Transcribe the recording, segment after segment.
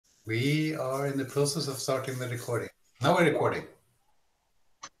We are in the process of starting the recording. Now we're recording.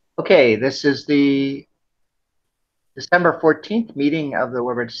 Okay, this is the December 14th meeting of the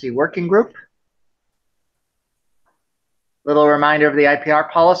WebRTC Working Group. Little reminder of the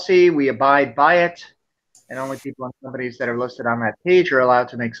IPR policy. We abide by it, and only people and companies that are listed on that page are allowed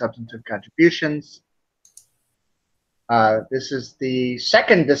to make substantive contributions. This is the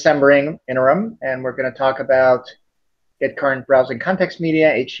second December interim, and we're going to talk about get current browsing context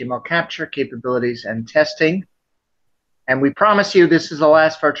media, HTML capture capabilities, and testing. And we promise you this is the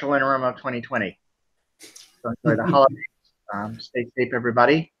last virtual interim of 2020. So enjoy the holidays. Stay safe,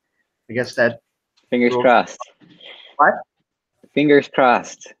 everybody. I guess that. Fingers crossed. What? Fingers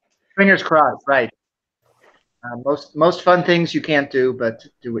crossed. Fingers crossed, right. Most fun things you can't do, but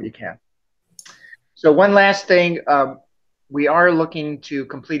do what you can. So one last thing, we are looking to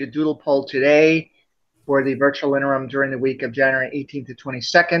complete a doodle poll today for the virtual interim during the week of January 18th to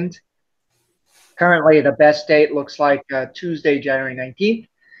 22nd. Currently, the best date looks like Tuesday, January 19th.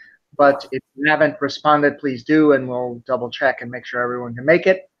 But if you haven't responded, please do, and we'll double check and make sure everyone can make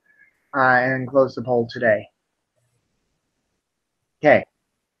it and close the poll today. Okay.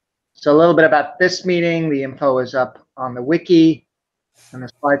 So a little bit about this meeting. The info is up on the wiki, and the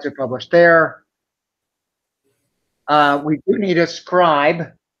slides are published there. We do need a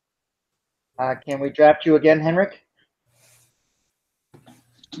scribe. Can we draft you again, Henrik?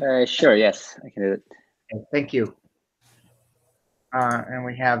 Sure, yes, I can do it. Okay, thank you. And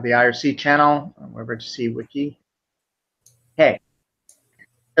we have the IRC channel, WebRTC wiki. Okay.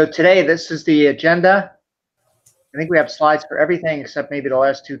 So today, this is the agenda. I think we have slides for everything except maybe the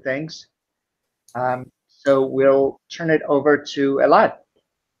last two things. So we'll turn it over to Elad.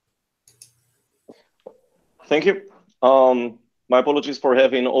 Thank you. My apologies for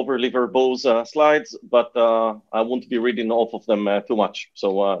having overly verbose slides, but I won't be reading off of them too much,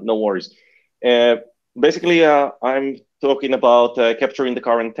 so no worries. Basically, I'm talking about capturing the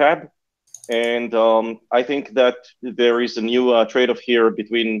current tab, and I think that there is a new trade-off here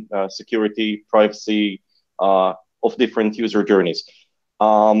between security, privacy, of different user journeys.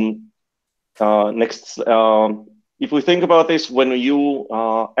 Next, if we think about this, when you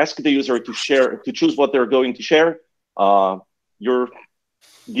ask the user to choose what they're going to share, you're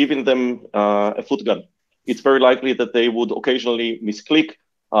giving them a foot gun. It's very likely that they would occasionally misclick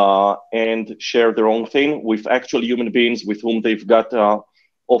and share their own thing with actual human beings with whom they've got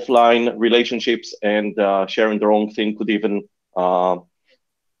offline relationships, and sharing their own thing could even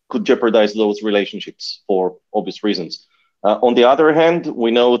could jeopardize those relationships for obvious reasons. On the other hand, we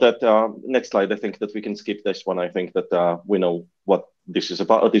know that, next slide, I think that we can skip this one. I think that we know what this is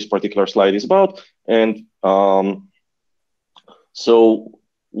about, this particular slide is about. And so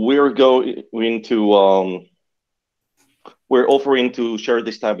we're going to, we're offering to share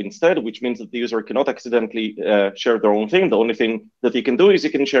this tab instead, which means that the user cannot accidentally share their own thing. The only thing that he can do is he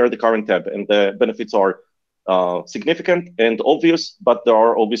can share the current tab, and the benefits are significant and obvious, but there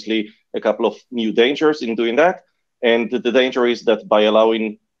are obviously a couple of new dangers in doing that. And the danger is that by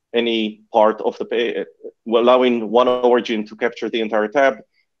allowing any part of the page, allowing one origin to capture the entire tab,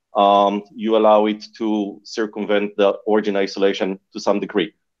 you allow it to circumvent the origin isolation to some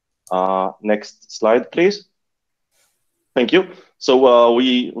degree. Next slide, please. Thank you. So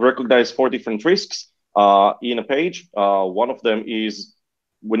we recognize 4 different risks in a page. One of them is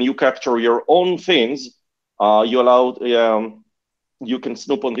when you capture your own things, you allow, you can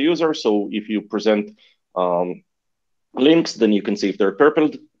snoop on the user. So if you present links, then you can see if they're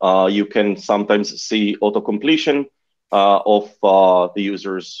purpled. You can sometimes see auto-completion of the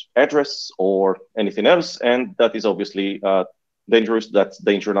user's address or anything else, and that is obviously dangerous. That's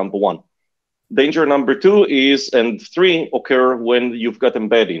danger number 1. Danger number 2 is, and 3 occur when you've got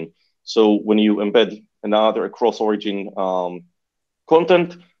embedding. So when you embed another cross-origin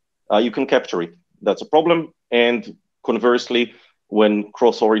content, you can capture it. That's a problem. And conversely, when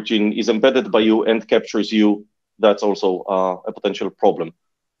cross-origin is embedded by you and captures you, that's also a potential problem.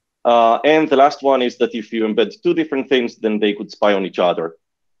 And the last one is that if you embed 2 different things, then they could spy on each other,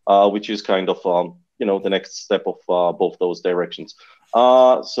 which is kind of you know, the next step of both those directions.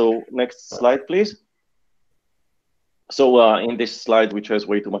 So next slide, please. So in this slide, which has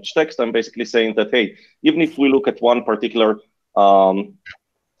way too much text, I'm basically saying that, hey, even if we look at one particular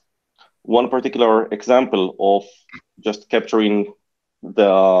example of just capturing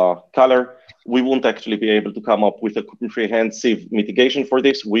the color, we won't actually be able to come up with a comprehensive mitigation for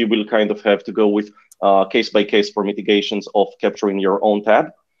this. We will kind of have to go with case by case for mitigations of capturing your own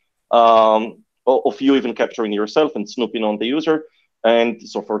tab, of you even capturing yourself and snooping on the user. And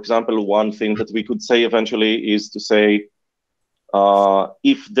so, for example, one thing that we could say eventually is to say,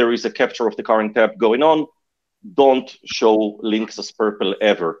 if there is a capture of the current tab going on, don't show links as purple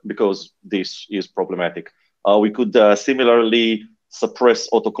ever, because this is problematic. We could similarly suppress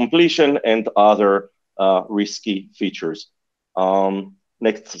autocompletion and other risky features.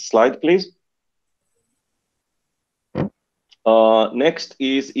 Next slide, please. Next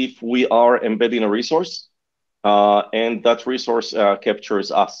is if we are embedding a resource and that resource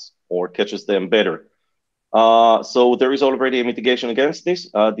captures us or catches the embedder. So there is already a mitigation against this.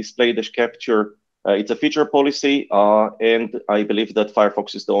 Display-capture, it's a feature policy, and I believe that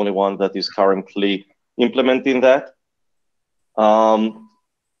Firefox is the only one that is currently implementing that.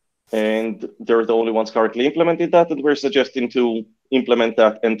 And they're the only ones currently implementing that, and we're suggesting to implement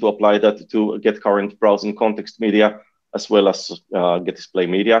that and to apply that to get current browsing context media as well as get display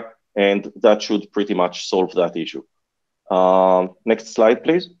media, and that should pretty much solve that issue. Next slide,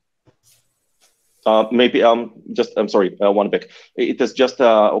 please. Maybe I'm sorry, one back. It has just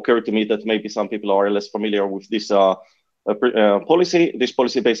occurred to me that maybe some people are less familiar with this policy. This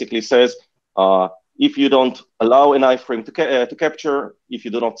policy basically says if you don't allow an iframe to capture, if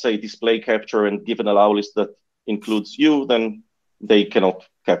you do not say display capture and give an allow list that includes you, then they cannot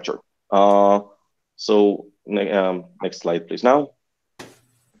capture. So next slide, please. Now,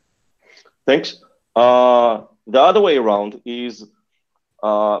 thanks. The other way around is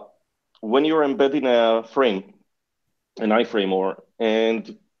when you're embedding a frame, an iframe,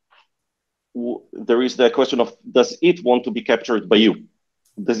 and there is the question of, does it want to be captured by you?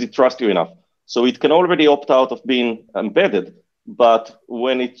 Does it trust you enough? So it can already opt out of being embedded, but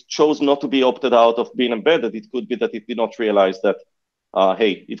when it chose not to be opted out of being embedded, it could be that it did not realize that,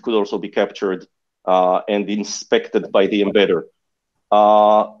 hey, it could also be captured and inspected by the embedder.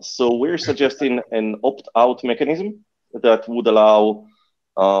 So we're suggesting an opt-out mechanism that would allow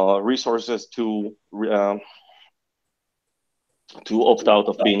resources to opt out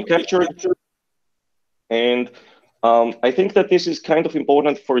of being captured. And I think that this is kind of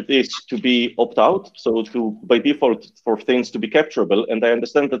important for this to be opt-out, so to by default for things to be capturable. And I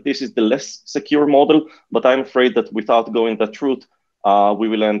understand that this is the less secure model, but I'm afraid that without going that route, we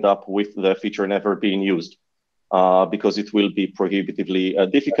will end up with the feature never being used because it will be prohibitively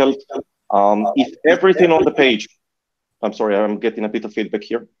difficult. If everything on the page, I'm sorry, I'm getting a bit of feedback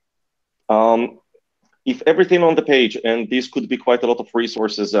here. If everything on the page, and this could be quite a lot of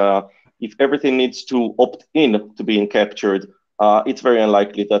resources, if everything needs to opt in to being captured, it's very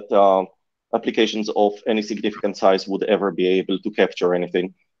unlikely that applications of any significant size would ever be able to capture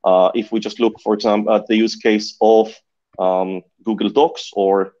anything. If we just look, for example, at the use case of Google Docs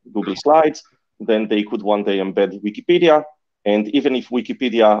or Google Slides, then they could one day embed Wikipedia. And even if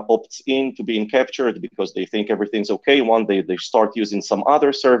Wikipedia opts in to being captured because they think everything's okay, one day they start using some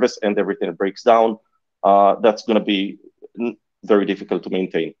other service and everything breaks down, that's going to be very difficult to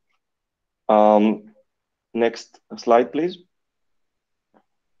maintain. Next slide, please.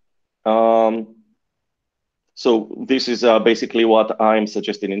 So this is basically what I'm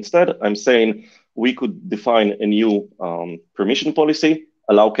suggesting instead. I'm saying we could define a new permission policy,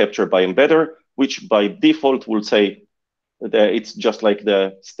 allow capture by embedder, which by default will say that it's just like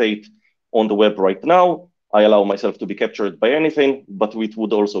the state on the web right now. I allow myself to be captured by anything, but it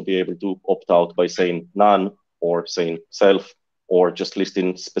would also be able to opt out by saying none or saying self or just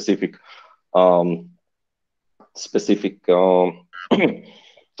listing specific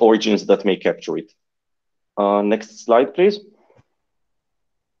origins that may capture it. Next slide, please.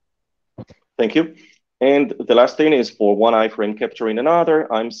 Thank you. And the last thing is for one iframe capturing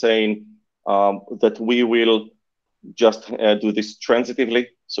another, I'm saying that we will just do this transitively.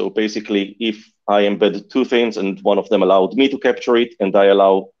 So basically, if I embed two things and one of them allowed me to capture it and I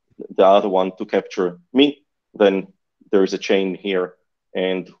allow the other one to capture me, then there is a chain here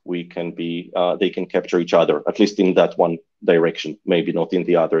and we can be, they can capture each other, at least in that one direction, maybe not in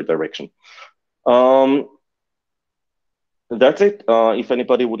the other direction. That's it. If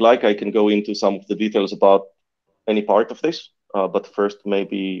anybody would like, I can go into some of the details about any part of this. But first,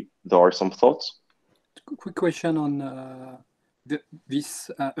 maybe there are some thoughts. Quick question on this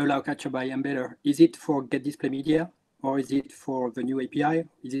allow capture by embedder. Is it for get display media or is it for the new API?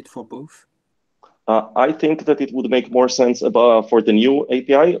 Is it for both? I think that it would make more sense for the new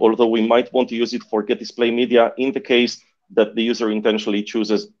API, although we might want to use it for get display media in the case that the user intentionally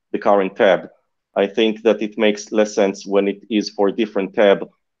chooses the current tab. I think that it makes less sense when it is for a different tab,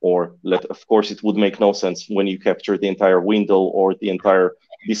 or of course, it would make no sense when you capture the entire window or the entire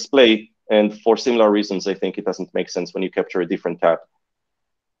display. And for similar reasons, I think it doesn't make sense when you capture a different tab.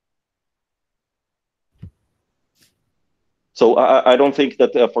 So I don't think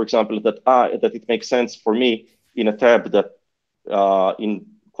that, for example, that it makes sense for me in a tab that in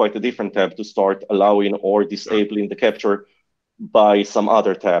quite a different tab to start allowing or disabling the capture by some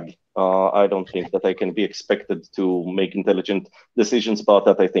other tab. I don't think that I can be expected to make intelligent decisions about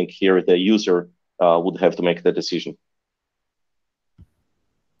that. I think here the user would have to make the decision.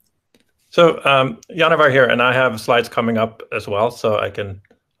 So Janovar here, and I have slides coming up as well, so I can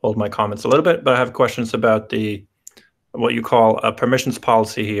hold my comments a little bit, but I have questions about the what you call a permissions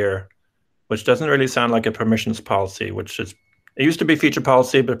policy here, which doesn't really sound like a permissions policy, which is, it used to be feature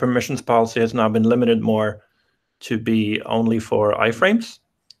policy, but permissions policy has now been limited more to be only for iframes,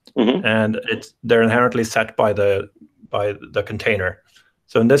 and they're inherently set by the container.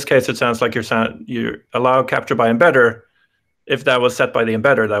 So in this case, it sounds like you allow capture by embedder. If that was set by the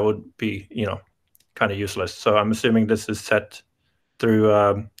embedder, that would be, you know, kind of useless. So I'm assuming this is set through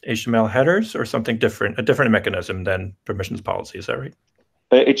HTML headers or something different, a different mechanism than permissions policy. Is that right?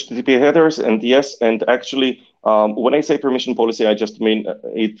 HTTP headers, and yes, and actually, when I say permission policy, I just mean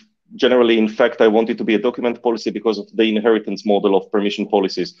it generally. In fact, I want it to be a document policy because of the inheritance model of permission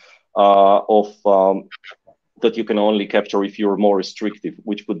policies that you can only capture if you're more restrictive,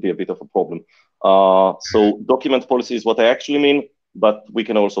 which would be a bit of a problem. So document policy is what I actually mean, but we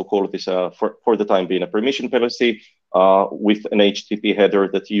can also call this, for the time being, a permission policy with an HTTP header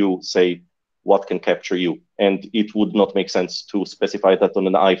that you say what can capture you. And it would not make sense to specify that on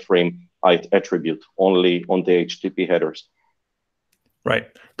an iframe attribute, only on the HTTP headers. Right.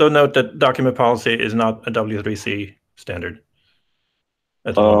 Though note that document policy is not a W3C standard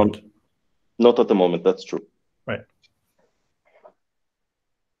at the moment. Not at the moment, that's true. Right.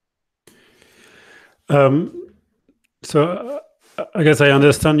 So I guess I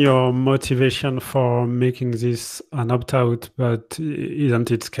understand your motivation for making this an opt-out, but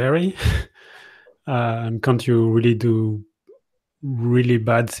isn't it scary? And can't you really do really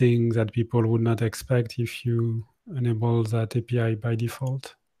bad things that people would not expect if you enable that API by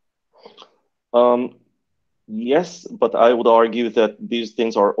default? Yes, but I would argue that these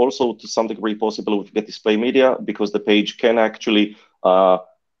things are also to some degree possible with Get Display Media, because the page can actually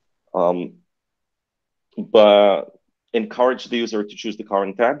encourage the user to choose the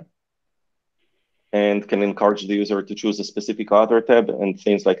current tab, and can encourage the user to choose a specific other tab and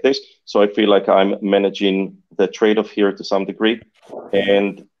things like this. So I feel like I'm managing the trade-off here to some degree.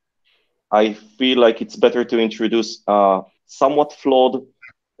 And I feel like it's better to introduce somewhat flawed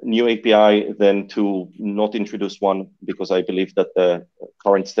new API than to not introduce one, because I believe that the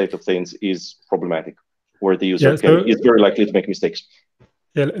current state of things is problematic, where the user is very likely to make mistakes.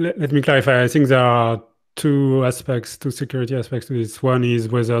 Yeah, let me clarify. I think there are two security aspects to this. One is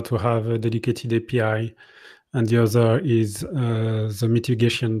whether to have a dedicated API, and the other is the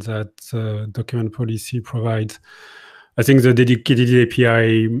mitigation that document policy provides. I think the dedicated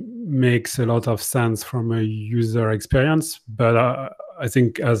API makes a lot of sense from a user experience, but I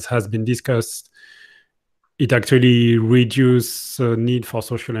think, as has been discussed, it actually reduces the need for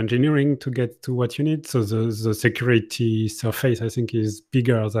social engineering to get to what you need. So the security surface, I think, is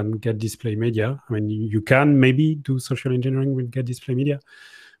bigger than Get Display Media. I mean, you can maybe do social engineering with Get Display Media,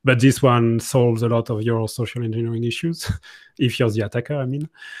 but this one solves a lot of your social engineering issues, if you're the attacker, I mean.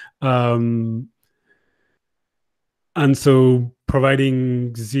 And so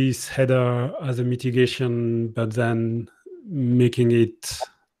providing this header as a mitigation, but then making it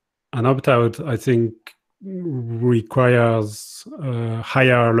an opt-out, I think requires a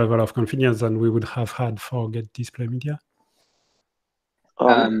higher level of confidence than we would have had for Get Display Media.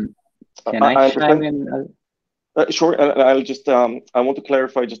 Can I chime in? Sure, I'll just, I want to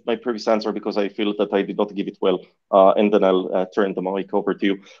clarify just my previous answer, because I feel that I did not give it well, and then I'll turn the mic over to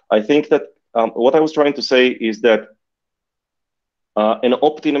you. I think that what I was trying to say is that an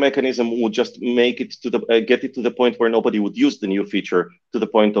opt-in mechanism would just make it to the get it to the point where nobody would use the new feature, to the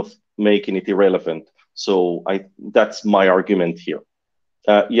point of making it irrelevant. So that's my argument here.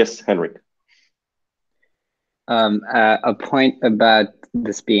 Yes, Henrik. A point about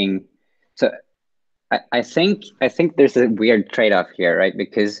this being so. I think there's a weird trade-off here, right?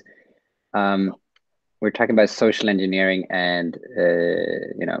 Because we're talking about social engineering, and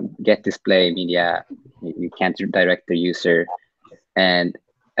you know, Get Display Media, you can't direct the user, and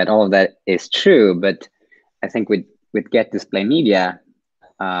all of that is true. But I think with Get Display Media,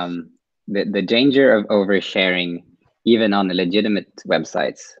 the danger of oversharing, even on the legitimate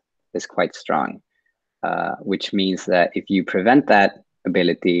websites, is quite strong, which means that if you prevent that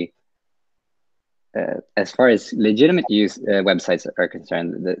ability, as far as legitimate websites are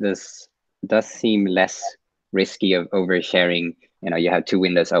concerned, this does seem less risky of oversharing. You know, you have two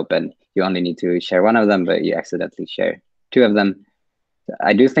windows open, you only need to share one of them, but you accidentally share two of them.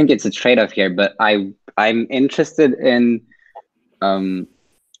 I do think it's a trade-off here, but I'm interested in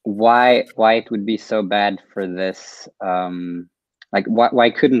why it would be so bad for this. Like why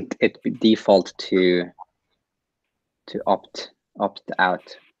couldn't it be default to opt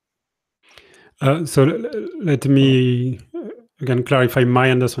out? So let me again clarify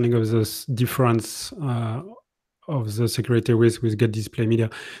my understanding of this difference of the security risk with Get Display Media.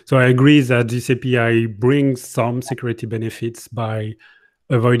 So I agree that this API brings some security benefits by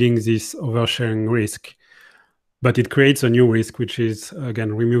avoiding this oversharing risk, but it creates a new risk, which is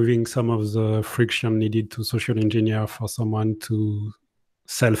again removing some of the friction needed to social engineer for someone to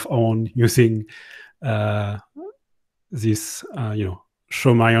self-own using this,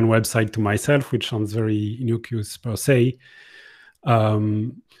 show my own website to myself, which sounds very innocuous per se.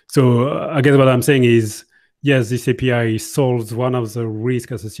 So I guess what I'm saying is, yes, this API solves one of the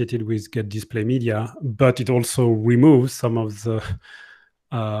risks associated with Get Display Media, but it also removes some of the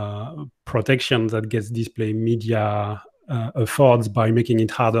protection that Get Display Media affords by making it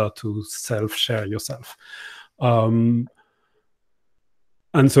harder to self-share yourself. And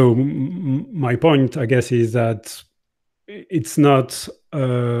so my point, I guess, is that it's not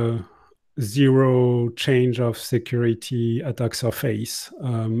zero change of security attack surface.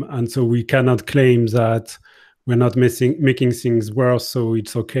 And so we cannot claim that we're not making things worse, so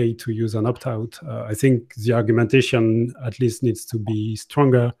it's okay to use an opt-out. I think the argumentation at least needs to be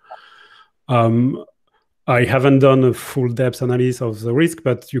stronger. I haven't done a full depth analysis of the risk,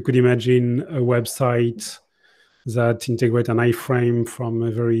 but you could imagine a website that integrate an iframe from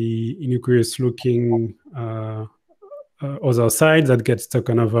a very innocuous looking other site that gets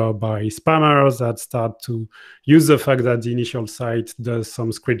taken over by spammers that start to use the fact that the initial site does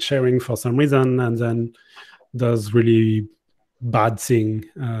some script sharing for some reason and then does really bad thing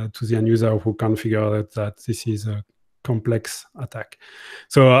to the end user who can't figure out that this is a complex attack.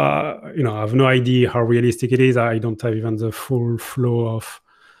 So, I have no idea how realistic it is. I don't have even the full flow of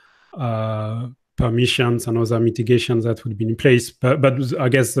permissions and other mitigations that would be in place. But I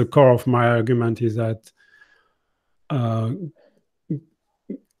guess the core of my argument is that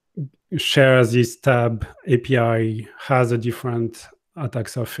share this tab API has a different attack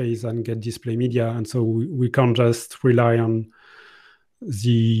surface and Get Display Media, and so we can't just rely on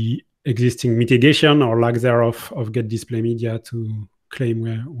the existing mitigation or lack thereof of Get Display Media to claim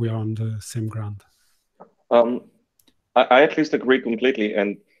we're on the same ground. I at least agree completely,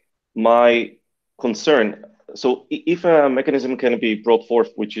 and my concern, so if a mechanism can be brought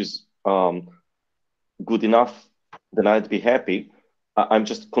forth which is good enough, then I'd be happy. I'm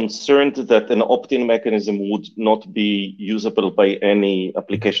just concerned that an opt-in mechanism would not be usable by any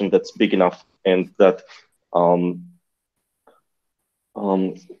application that's big enough, and that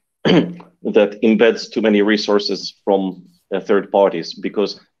that embeds too many resources from third parties.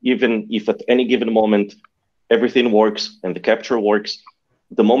 Because even if at any given moment everything works and the capture works,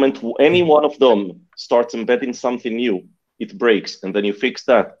 the moment any one of them starts embedding something new, it breaks, and then you fix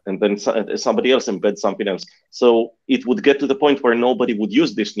that, and then somebody else embeds something else. So it would get to the point where nobody would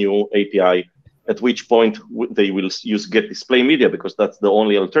use this new API, at which point they will use Get Display Media because that's the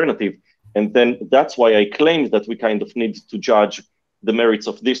only alternative. And then that's why I claimed that we kind of need to judge the merits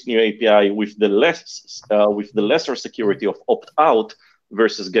of this new API with the lesser security of opt-out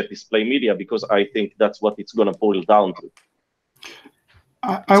versus Get Display Media, because I think that's what it's going to boil down to.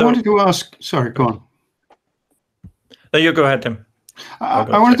 I wanted to ask, sorry, go on. No, you go ahead, Tim.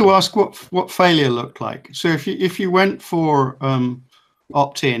 I wanted to ask what failure looked like. So if you went for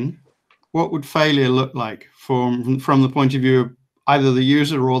opt-in, what would failure look like from the point of view of either the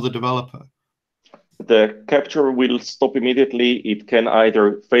user or the developer? The capture will stop immediately. It can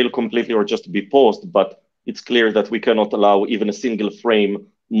either fail completely or just be paused, but it's clear that we cannot allow even a single frame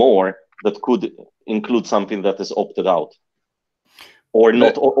more that could include something that is opted out or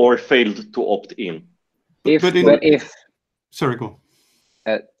not, or failed to opt in. Sorry, go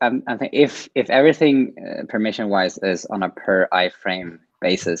on. I think if everything permission-wise is on a per iframe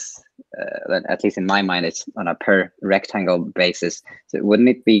basis, then at least in my mind, it's on a per rectangle basis. So wouldn't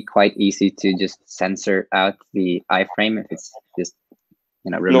it be quite easy to just censor out the iframe if it's just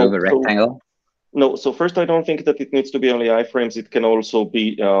remove a rectangle? No. So first, I don't think that it needs to be only iframes. It can also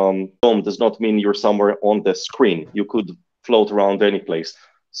be DOM. Does not mean you're somewhere on the screen. You could float around any place.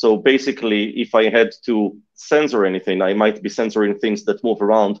 So basically, if I had to censor anything, I might be censoring things that move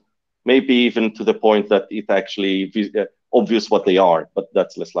around, maybe even to the point that it actually obvious what they are, but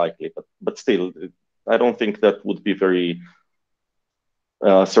that's less likely. But still, I don't think that would be very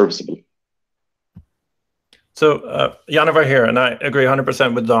serviceable. So Janovar here, and I agree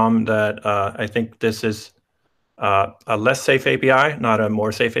 100% with Dom that I think this is a less safe API, not a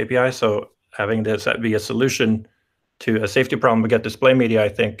more safe API. So having this be a solution to a safety problem with get display media, I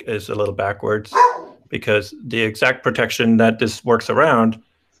think, is a little backwards, because the exact protection that this works around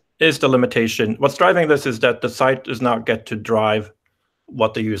is the limitation. What's driving this is that the site does not get to drive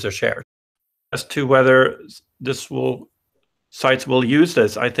what the user shares. As to whether sites will use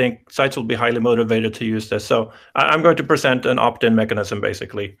this, I think sites will be highly motivated to use this. So I'm going to present an opt-in mechanism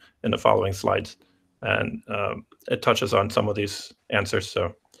basically in the following slides, and it touches on some of these answers.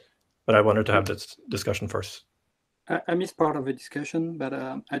 So, but I wanted to have this discussion first. I missed part of the discussion, but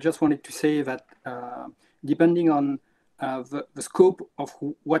I just wanted to say that depending on the scope of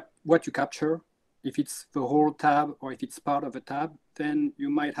what you capture, if it's the whole tab or if it's part of a tab, then you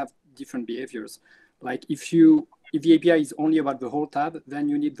might have different behaviors. Like if the API is only about the whole tab, then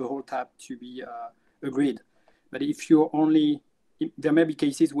you need the whole tab to be agreed. But if there may be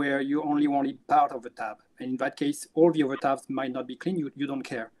cases where you only wanted part of the tab, and in that case, all the other tabs might not be clean. You don't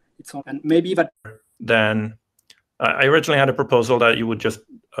care. And maybe that. Then I originally had a proposal that you would just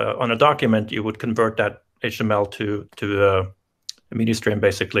on a document you would convert that HTML to a media stream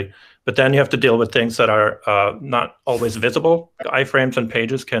basically. But then you have to deal with things that are not always visible. Iframes and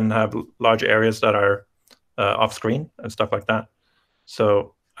pages can have large areas that are off screen and stuff like that.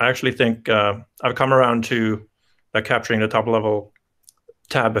 So I actually think I've come around to capturing the top level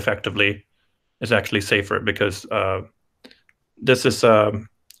tab effectively is actually safer, because this is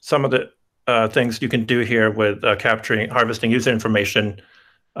some of the things you can do here with harvesting user information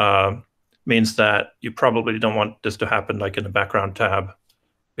means that you probably don't want this to happen like in the background tab,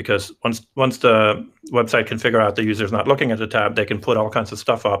 because once the website can figure out the user's not looking at the tab, they can put all kinds of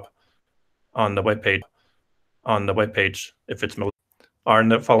stuff up on the web page. If it's are in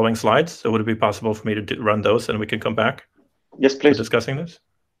the following slides. So would it be possible for me to run those and we can come back? Yes, please. Discussing this.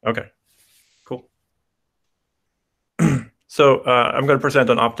 Okay, cool. So I'm going to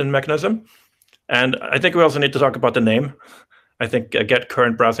present an opt-in mechanism, and I think we also need to talk about the name. I think get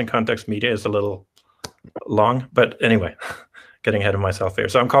current browsing context media is a little long, but anyway, getting ahead of myself here.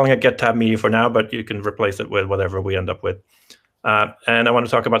 So I'm calling it get tab media for now, but you can replace it with whatever we end up with. And I want to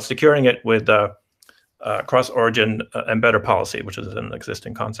talk about securing it with cross-origin embedder policy, which is an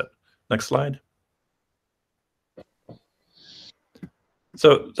existing concept. Next slide.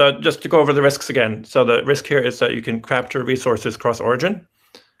 So just to go over the risks again. So the risk here is that you can capture resources cross-origin.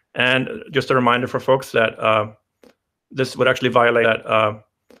 And just a reminder for folks that this would actually violate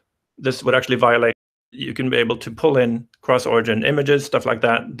you can be able to pull in cross-origin images, stuff like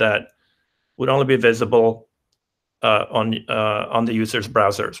that, that would only be visible on the user's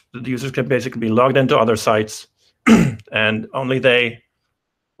browsers. The users can basically be logged into other sites, and only they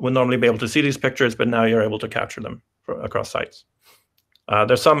would normally be able to see these pictures, but now you're able to capture them across sites.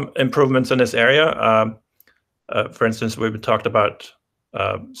 There's some improvements in this area. For instance, we've talked about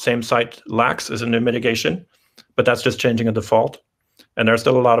same site lax is a new mitigation, but that's just changing a default. And there's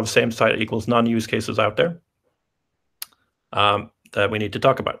still a lot of same site equals none use cases out there that we need to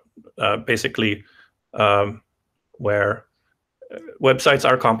talk about. Basically, where websites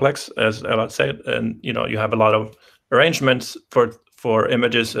are complex, as Ella said, and you have a lot of arrangements for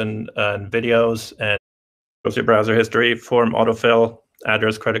images and videos, and your browser history, form autofill,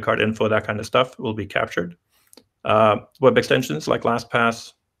 address, credit card info, that kind of stuff will be captured. Web extensions like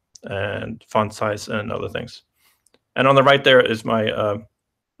LastPass and font size and other things. And on the right there is my,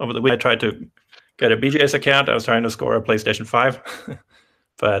 over the week I tried to get a BGS account. I was trying to score a PlayStation 5,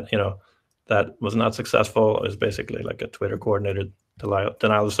 but that was not successful. It was basically like a Twitter coordinated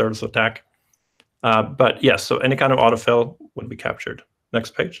denial of service attack. But yes, so any kind of autofill would be captured.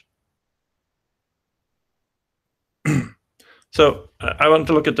 Next page. So I want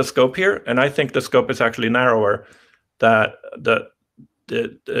to look at the scope here, and I think the scope is actually narrower. That the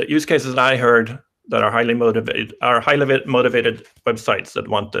use cases that I heard that are highly motivated websites that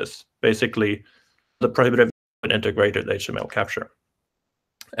want this, basically the prohibitive and integrated HTML capture.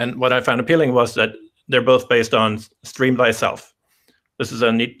 And what I found appealing was that they're both based on stream by itself. This is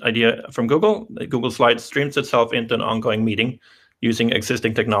a neat idea from Google. Google Slides streams itself into an ongoing meeting using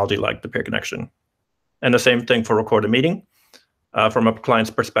existing technology like the peer connection. And the same thing for record a meeting from a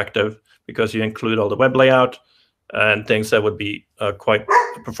client's perspective, because you include all the web layout and things that would be quite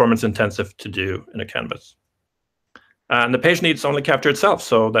performance intensive to do in a canvas. And the page needs only capture itself,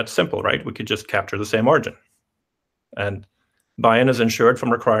 so that's simple, right? We could just capture the same origin. And buy-in is ensured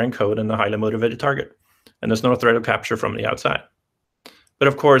from requiring code and a highly motivated target. And there's no threat of capture from the outside. But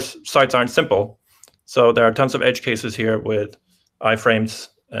of course, sites aren't simple. So there are tons of edge cases here with iframes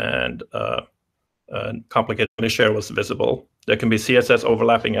and complicated share was visible. There can be CSS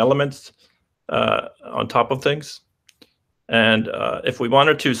overlapping elements on top of things. And if we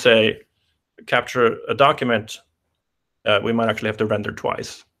wanted to, say, capture a document we might actually have to render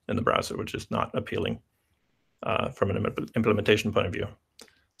twice in the browser, which is not appealing from an implementation point of view.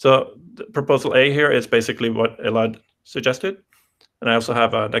 So the proposal A here is basically what Elad suggested. And I also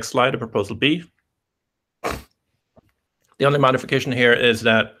have a next slide, a proposal B. The only modification here is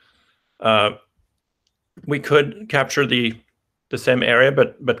that we could capture the same area,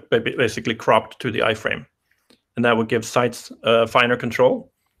 but basically cropped to the iframe. And that would give sites finer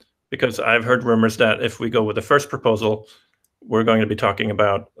control, because I've heard rumors that if we go with the first proposal, we're going to be talking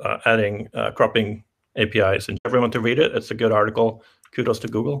about adding cropping APIs. And everyone to read it. It's a good article. Kudos to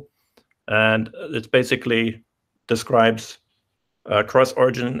Google. And it basically describes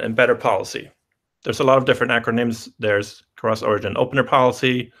cross-origin embedder policy. There's a lot of different acronyms. There's cross-origin opener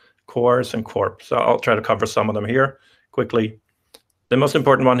policy, CORS, and CORP. So I'll try to cover some of them here quickly. The most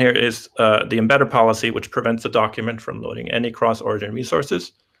important one here is the embedder policy, which prevents the document from loading any cross-origin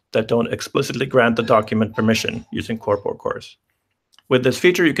resources that don't explicitly grant the document permission using CORP or CORS. With this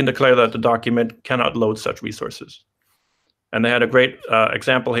feature, you can declare that the document cannot load such resources. And they had a great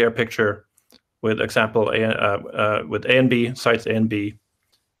example here, picture with example with A and B, sites A and B,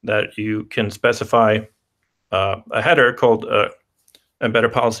 that you can specify a header called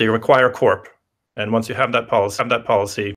embedder policy require CORP. And once you have that policy,